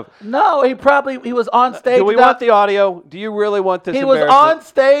 Trav? No, he was on stage. Do we without- want the audio? Do you really want this He was embarrassment? on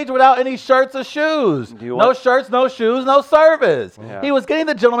stage without any shirts or shoes. Do you No want- shirts, no shoes, no service. Yeah. He was getting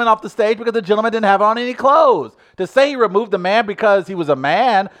the gentleman off the stage because the gentleman didn't have on any clothes. To say he removed the man because he was a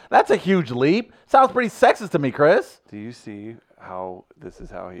man, that's a huge leap. Sounds pretty sexist to me, Chris. Do you see how this is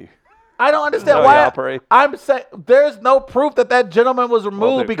how he... I don't understand how he why. operates? I'm saying there's no proof that gentleman was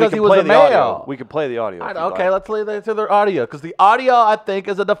removed because he was a male. We could play the audio. if you'd Okay, like. let's leave it to their audio because the audio I think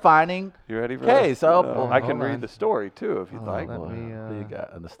is a defining. You ready for Okay, this? so- I can hold read on. the story too if you'd like. let me, What do you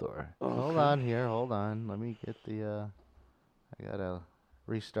got in the story? Hold on here. Hold on. Let me get the. I I gotta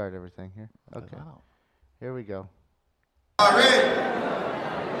restart everything here. Okay. Wow. Here we go. Hey,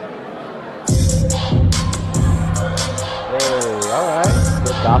 all right.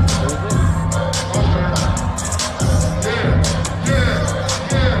 Good gospel music.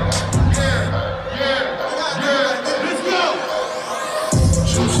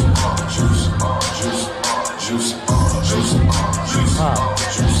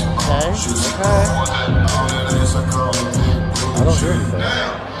 Okay. I don't hear anything.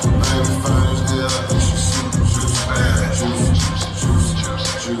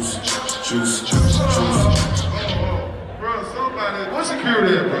 Bro, somebody, what's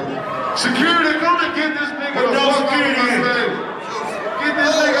security at, bro? Security, come and get this nigga the fuck out of my stage. Get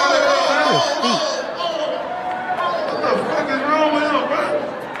this nigga out of my stage. What the fuck is wrong with him, bro?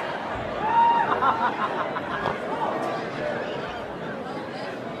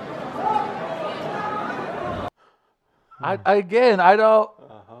 I don't.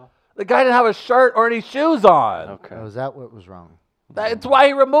 The guy didn't have a shirt or any shoes on. Okay. Oh, is that what was wrong? That's why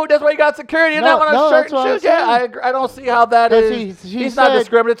he removed. That's why he got security. He No, didn't have on no, a shirt that's what I'm and shoes. Yeah, saying. I don't see how that Because is. he He's not said-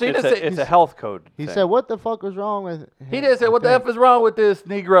 discriminatory. He It's didn't say, a, it's a health code. He thing. said, "What the fuck was wrong with?" he didn't say what the F is wrong with this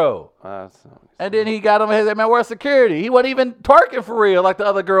Negro. That's not what he And then he got him. He said, "Man, where's security?" He wasn't even twerking for real like the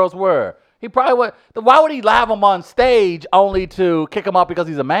other girls were. He probably would. Why would he have him on stage only to kick him out because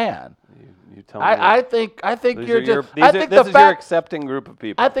he's a man? You tell me. I think These you're are your- just. these I are- think this the is your fact. accepting group of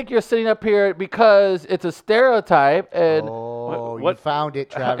people. I think you're sitting up here because it's a stereotype and. Oh, you what- found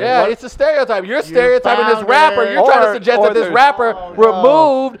it, Travis. Yeah, it's a stereotype. You're stereotyping this found rapper. it. You're trying to Or- suggest or that this there's- rapper Oh,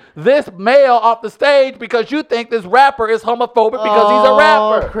 no. removed this male off the stage because you think this rapper is homophobic because he's a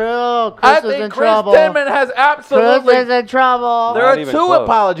rapper. Chris I is in think Chris trouble. Denman has absolutely. Chris is in trouble. There Not are even two close.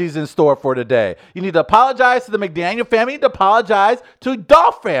 apologies in store for today. You need to apologize to the McDaniel family. You need to apologize to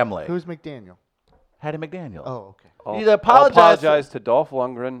Dolph family. Who's McDaniel? Hattie McDaniel. Oh, okay. I'll, You need to I'll apologize. apologize to Dolph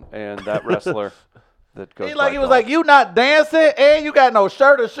Lundgren and that wrestler that goes. He by was Dolph. like, you not dancing and you got no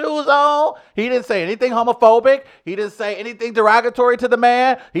shirt or shoes on. He didn't say anything homophobic. He didn't say anything derogatory to the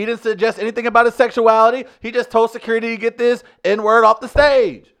man. He didn't suggest anything about his sexuality. He just told security to get this N-word off the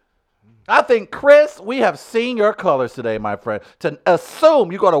stage. I think, Chris, we have seen your colors today, my friend. To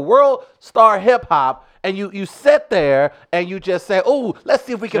assume you go to World Star Hip Hop and you sit there and you just say, "Oh, let's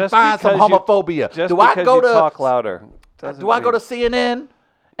see if we can Just find some because you- homophobia." Just Do I because go you to talk louder? doesn't Do I go mean- to CNN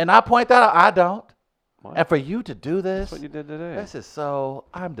and I point that out? I don't. What? And for you to do this, That's what you did today. this is so.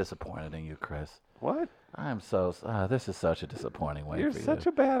 I'm disappointed in you, Chris. What? I'm so. This is such a disappointing way You're for such you.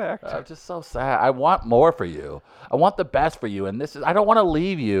 a bad actor. I'm just so sad. I want more for you. I want the best for you. And this is. I don't want to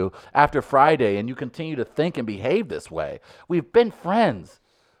leave you after Friday and you continue to think and behave this way. We've been friends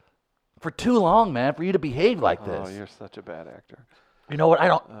for too long, man, for you to behave like Oh, this. you're such a bad actor. You know what? I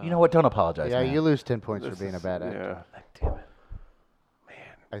don't. You know what? Don't apologize. Yeah, man. you lose 10 points This for being a is- bad actor. Yeah. Damn it.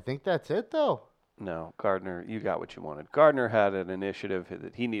 I think that's it, though. No, Gardner, you got what you wanted. Gardner had an initiative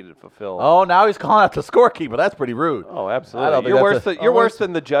that he needed to fulfill. Oh, now he's calling out the scorekeeper. That's pretty rude. Oh, I don't absolutely. think You're that's worse. a- You're Oh, worse what's-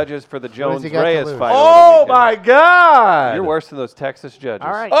 than the judges for the Jones he got to Reyes lose? fight. Oh over the my weekend. God! You're worse than those Texas judges.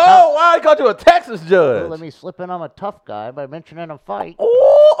 All right. Oh, wow! He called you a Texas judge. Let me slip in. I'm a tough guy by mentioning a fight.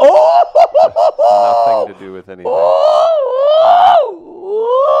 Oh, Nothing to do with anything. Oh,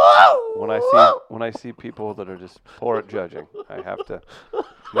 When I see people that are just poor at judging, I have to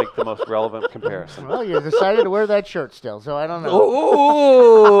make the most relevant comparison. Well, you decided to wear that shirt still, so I don't know.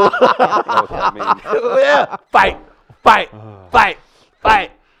 Ooh. I don't know what that means. Yeah.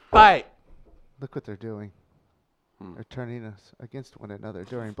 Fight. Look what they're doing. They're turning us against one another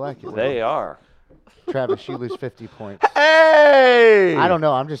during Black History. They are. Travis, you lose 50 points. Hey. I don't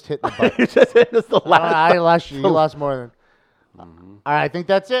know. I'm just hitting the button. You just hit us the last. I lost you. You lost more than. All right, I think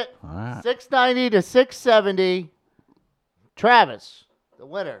that's it. All right. 690 to 670. Travis, the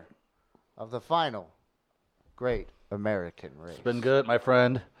winner of the final Great American Race. It's been good, my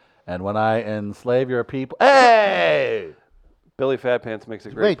friend. And when I enslave your people, hey. Billy Fat Pants makes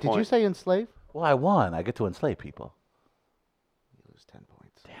a great Wait, point. did you say enslave? Well, I won. I get to enslave people. You lose 10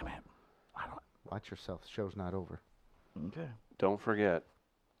 points. Damn it. I don't. Watch yourself. Show's not over. Okay. Don't forget,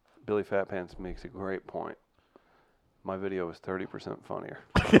 Billy Fat Pants makes a great point. My video was 30% funnier.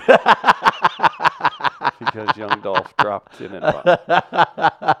 Because young Dolph dropped in it.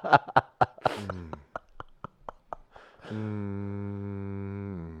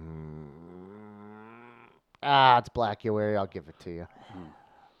 It's Blackuary. I'll give it to you.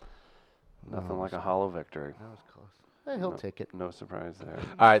 Nothing like a hollow victory. That was close. Hey, he'll take it. No surprise there.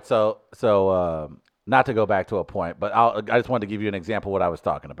 All right, so not to go back to a point, but I just wanted to give you an example of what I was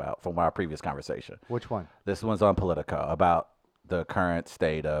talking about from our previous conversation. Which one? This one's on Politico about the current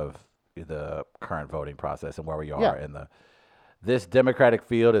state of the current voting process and where we are Yeah. in the. this Democratic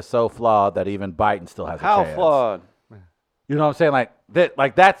field is so flawed that even Biden still has a How chance. flawed? You know what I'm saying? That's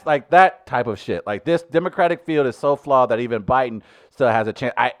like that type of shit. Like this Democratic field is so flawed that even Biden still has a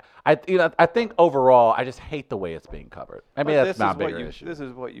chance. I think overall, I just hate the way it's being covered. I mean, But that's not a bigger issue. This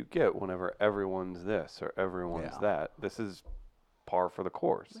is what you get whenever everyone's this or everyone's that. This is par for the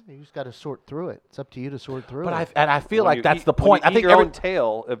course. You just got to sort through it. It's up to you to sort through But it. I feel When like you that's eat- the when point. you I think eat your own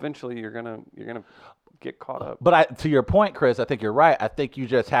tail. Eventually, you're gonna get caught up. But to your point, Chris, I think you're right. I think you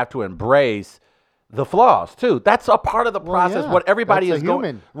just have to embrace the flaws too. That's a part of the process. Yeah, What everybody that's is a going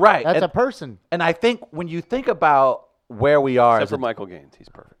human. right. That's and, a person. and I think when you think about where we are, Except as for a, Michael Gaines, he's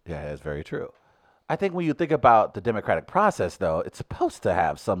perfect. yeah, that's very true. I think when you think about the democratic process, though, it's supposed to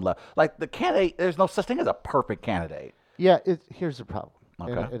have some level. Like the candidate, there's no such thing as a perfect candidate. Yeah, here's the problem.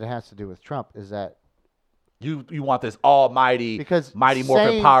 Okay. And it has to do with Trump, is that You want this almighty, because Mighty Morphin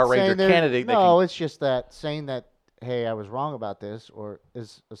saying- Power saying Ranger there- candidate. that No, can, it's just that saying that, hey, I was wrong about this, or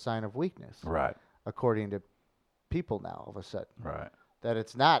is a sign of weakness, right, according to people now. All of a sudden, right, that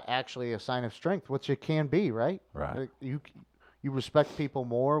it's not actually a sign of strength, which it can be, right? right. Like, you respect people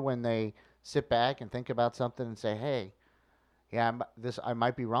more when they sit back and think about something and say, hey, yeah, I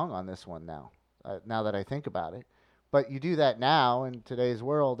might be wrong on this one now. Now that I think about it, but you do that now in today's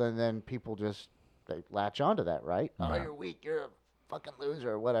world, and then people just they latch onto that, right? Oh, you're weak. You're a fucking loser,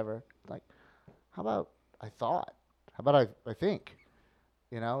 or whatever. Like, how about I thought? How about I think?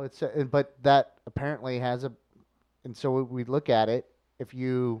 You know, but that apparently has a, and so we look at it.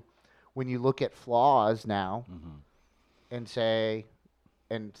 When you look at flaws now, and say,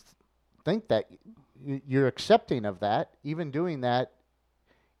 and think that you're accepting of that, even doing that,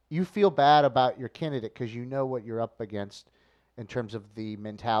 you feel bad about your candidate because you know what you're up against in terms of the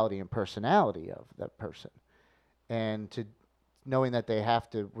mentality and personality of that person. And knowing that they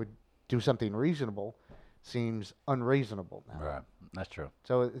would do something reasonable seems unreasonable now. Right. That's true.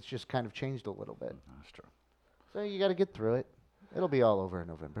 So it's just kind of changed a little bit. That's true. So you got to get through it. It'll be all over in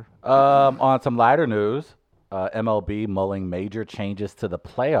November. On some lighter news, MLB mulling major changes to the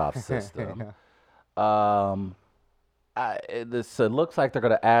playoff system. This looks like they're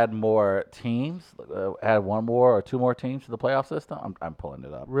going to add more teams, add one more or two more teams to the playoff system. I'm pulling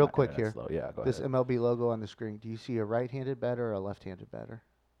it up. Real My quick internet's here. slow. Yeah, go This ahead. MLB logo on the screen. Do you see a right-handed batter or a left-handed batter?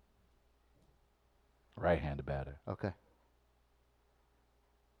 Right-handed batter. Okay.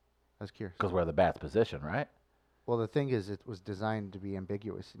 I was curious. Because we're the bat's position, right? Well, the thing is, it was designed to be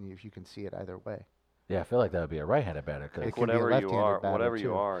ambiguous, and if you can see it either way. Yeah, I feel like that would be a right-handed batter. 'Cause It could be a Whatever you left-handed are, batter, whatever you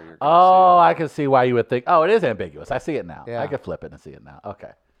too. are, you're. oh, I can see why you would think. Oh, it is ambiguous. I see it now. Yeah. I can flip it and see it now.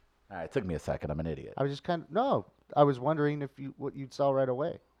 Okay. All right. It took me a second. I'm an idiot. I was just I was wondering what you saw right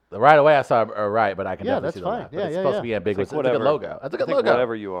away. Right away, I saw right, but I can Yeah, definitely that's see the fine. left. Yeah, But it's yeah, supposed yeah. to be ambiguous. It's like It's a good whatever- logo. That's a I good think logo.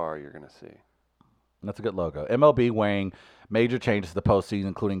 whatever you are, you're gonna see. That's a good logo. MLB weighing major changes to the postseason,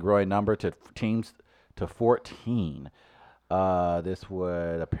 including growing number to teams to 14. This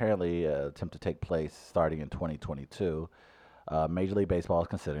would apparently attempt to take place starting in 2022. Major League Baseball is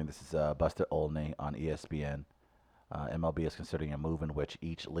considering, this is Buster Olney on ESPN, MLB is considering a move in which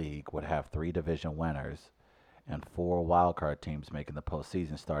each league would have 3 division winners and 4 wildcard teams making the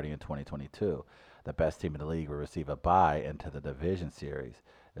postseason starting in 2022. The best team in the league will receive a bye into the division series.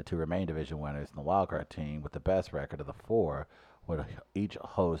 The 2 remaining division winners and the wildcard team with the best record of the 4 would each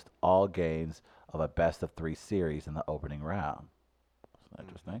host all games of a best-of-3 series in the opening round. That's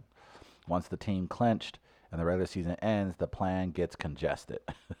interesting. Once the team clinched and the regular season ends, the plan gets congested.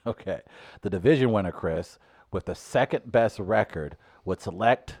 Okay. The division winner, Chris, with the second best record would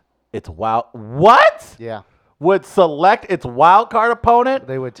select its What? Yeah, Would select its wild card opponent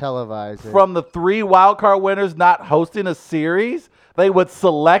they would televise it. from the 3 wild card winners not hosting a series? They would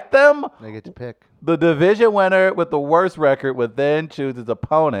select them? They get to pick. The division winner with the worst record would then choose its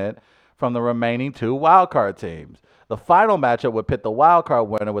opponent from the remaining 2 wildcard teams. The final matchup would pit the wildcard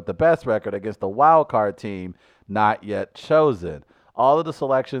winner with the best record against the wildcard team not yet chosen. All of the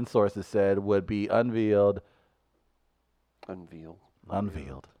selection, sources said, would be unveiled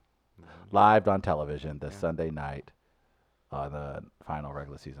live on television this Sunday night on the final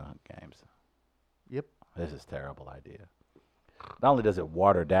regular season games. Yep. This is a terrible idea. Not only does it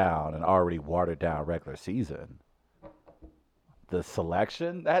water down an already watered down regular season, the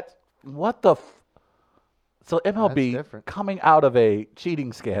selection, that's what the so MLB different. coming out of a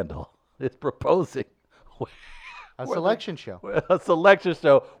cheating scandal is proposing A selection show. a selection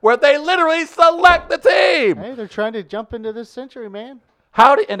show where they literally select the team. Hey, they're trying to jump into this century, man.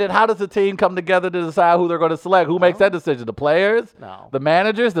 And then how does the team come together to decide who they're going to select? Who makes that decision? The players? No. The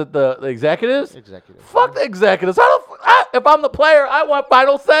managers? The executives? Executive. Fuck the executives. If I'm the player, I want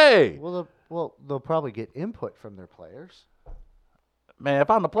final say. Well, they'll probably get input from their players. man, if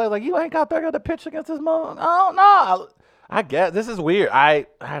I'm the player, like, you ain't got there got to pitch against this mother. I don't know. I guess this is weird. I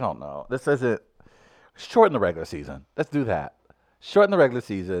don't know. This isn't. Shorten the regular season. Let's do that. Shorten the regular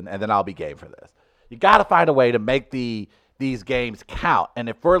season, and then I'll be game for this. You got to find a way to make these games count. And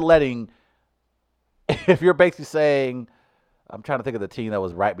if you're basically saying, I'm trying to think of the team that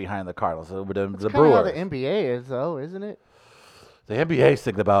was right behind the Cardinals, the Brewers. How the NBA is, though, isn't it? The NBA's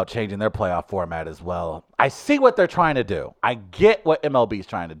thinking about changing their playoff format as well. I see what they're trying to do. I get what MLB's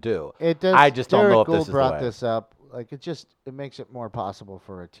trying to do. It does. I just don't know if Gould this is the brought way. this up. Like it makes it more possible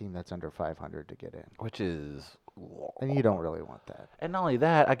for a team that's under 500 to get in, Which is, and you don't really want that. and not only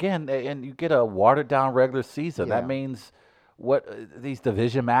that, again, and you get a watered down regular season. Yeah. That means what these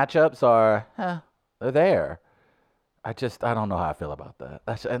division matchups are, they're there. I don't know how I feel about that.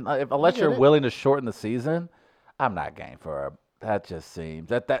 Unless get you're it. willing to shorten the season, I'm not game for that. Just seems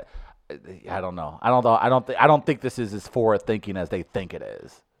that I don't know. I don't think this is as forward thinking as they think it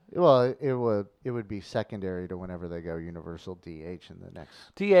is. Well, it would be secondary to whenever they go universal DH in the next.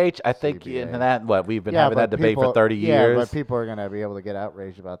 DH, I think, CBA. in that we've been having that debate for 30 Yeah, years. but people are gonna be able to get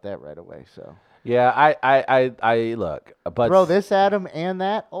outraged about that right away. So Yeah, I look, but throw this at him and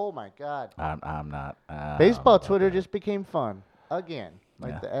that. Oh my God! I'm not. Baseball Twitter just became fun again,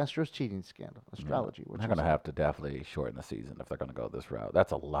 like Yeah. the Astros cheating scandal, astrology. Which They're is going to have to definitely shorten the season if they're going to go this route.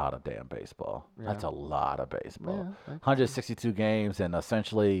 That's a lot of damn baseball. That's a lot of baseball. Yeah, 162 games and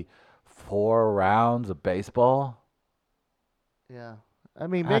essentially 4 rounds of baseball. yeah. I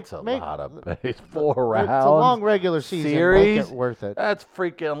mean, That's a lot of baseball. 4 rounds. It's a long regular season. Series? Make it worth it. That's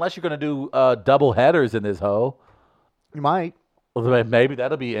freaking. Unless you're going to do double headers in this hoe. You might. Maybe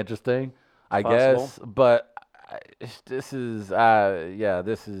that'll be interesting, I Possible. guess. But this is,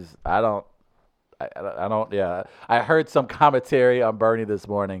 this is. I don't. Yeah, I heard some commentary on Bernie this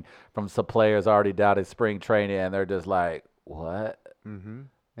morning from some players already down at spring training, and they're just like, "What?" Mm-hmm.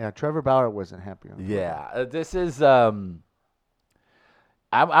 Yeah, Trevor Bauer wasn't happy on that. Yeah, this is.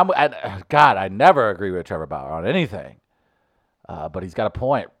 God, I never agree with Trevor Bauer on anything, but he's got a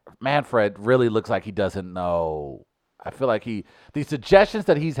point. Manfred really looks like he doesn't know. I feel like the suggestions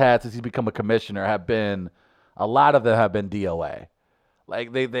that he's had since he's become a commissioner have been, a lot of them have been DOA.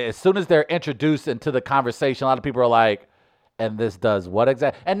 Like they as soon as they're introduced into the conversation, a lot of people are like, "And this does what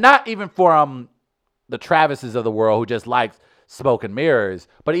exactly?" And not even from the Travises of the world who just likes smoke and mirrors,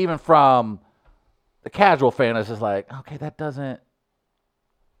 but even from the casual fan is just like, "Okay, that doesn't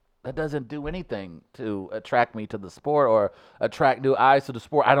do anything to attract me to the sport or attract new eyes to the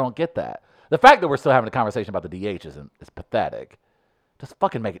sport." I don't get that. The fact that we're still having a conversation about the DH is pathetic. Just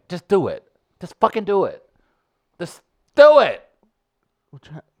fucking make it. Just do it. Just fucking do it. Just do it.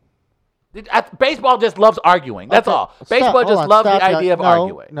 Baseball just loves arguing. That's all. Baseball just loves the idea of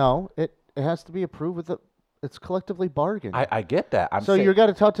arguing. No, it has to be approved with it's collectively bargained. I get that. So you got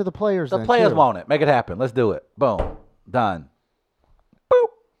to talk to the players. The then, players too. want it. Make it happen. Let's do it. Boom. Done. Boop.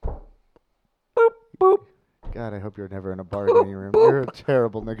 Boop. Boop. God, I hope you're never in a bargaining room. You're a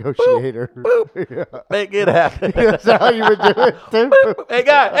terrible negotiator. Yeah. Make it happen. That's how you would do it too. Hey,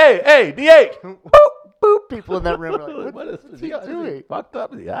 guy. Hey, DH. Boop. Boop. People in that room are like, What is he doing? Fucked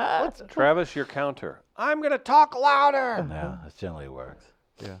up. Yeah. Travis, your counter. I'm gonna talk louder. Yeah, that generally works.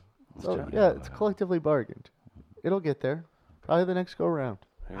 Yeah. So, yeah, it's collectively bargained. It'll get there. Probably the next go round.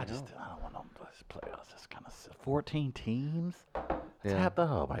 There you I go. don't want to playoffs. Just kind of 14 teams. Yeah.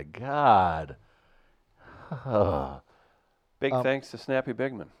 Oh my God. Big thanks to Snappy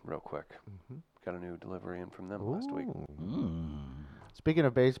Bigman, real quick. Got a new delivery in from them last week. Speaking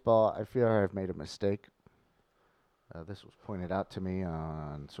of baseball, I feel I've made a mistake. This was pointed out to me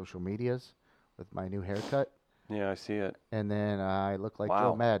on social medias with my new haircut. Yeah, I see it. And then I look like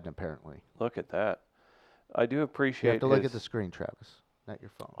Wow. Joe Madden, apparently. Look at that. I do appreciate You have to look at his- the screen, Travis, not your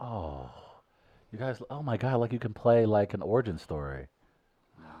phone. Oh, you guys! Oh my God! Like you can play like an origin story.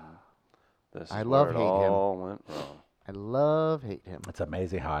 This is I where love it hate him. all went wrong. I love hate him It's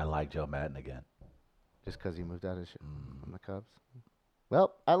amazing how I like Joe Madden again. just because he moved out of from the Cubs.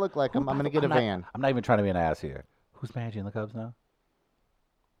 Well, I look like him. I'm going to get a van. I'm not even trying to be an ass here. Who's managing the Cubs now?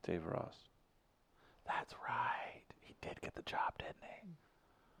 Dave Ross. That's right. He did get the job, didn't he?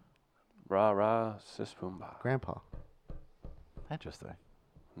 Rah rah, sis boom bah. Grandpa. Interesting.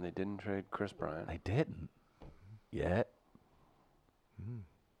 And they didn't trade Chris Bryant. They didn't yet.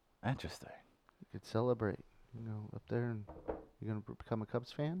 Interesting. You could celebrate. Up there, and you're going to become a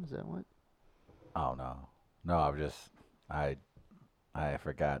Cubs fan? Is that what? Oh no, I'm just I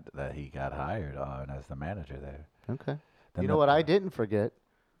forgot that he got hired on as the manager there. Okay. Then You know what I didn't forget?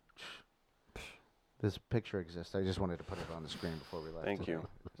 This picture exists. I just wanted to put it on the screen before we left. Thank today. you.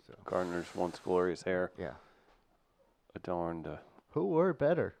 So, Gardner's once glorious hair yeah. adorned Who wore it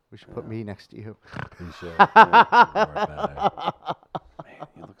better? We should put me next to you. You should. Man,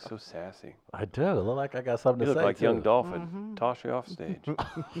 you look so sassy. I do. I look like I got something You to look say like too. young Dolphin. Toss you off stage.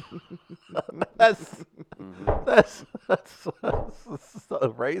 That's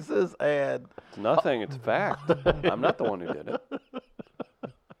racist and It's nothing. It's fact. I'm not the one who did it.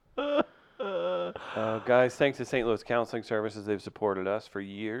 Guys, thanks to St. Louis Counseling Services. They've supported us for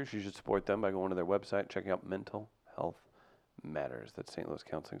years. You should support them by going to their website, checking out Mental Health Matters. That's St. Louis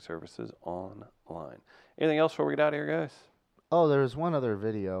Counseling Services online. Anything else before we get out of here, guys? Oh, there's one other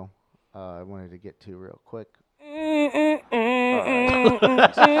video I wanted to get to real quick. They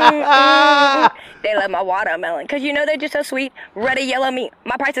love my watermelon, cause you know they're just so sweet. Red or yellow meat,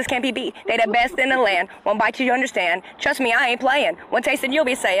 my prices can't be beat. They the best in the land. One bite you understand. Trust me, I ain't playing. One taste and you'll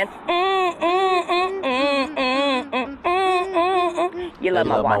be saying, You love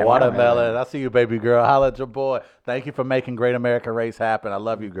my watermelon. I see you, baby girl. Holla at your boy. Thank you for making Great American Race happen. I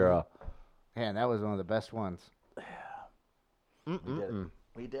love you, girl. Man, that was one of the best ones. We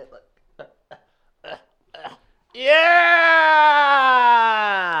did. Yeah!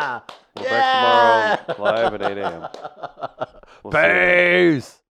 We're back tomorrow live at 8 a.m. We'll see you then. Peace!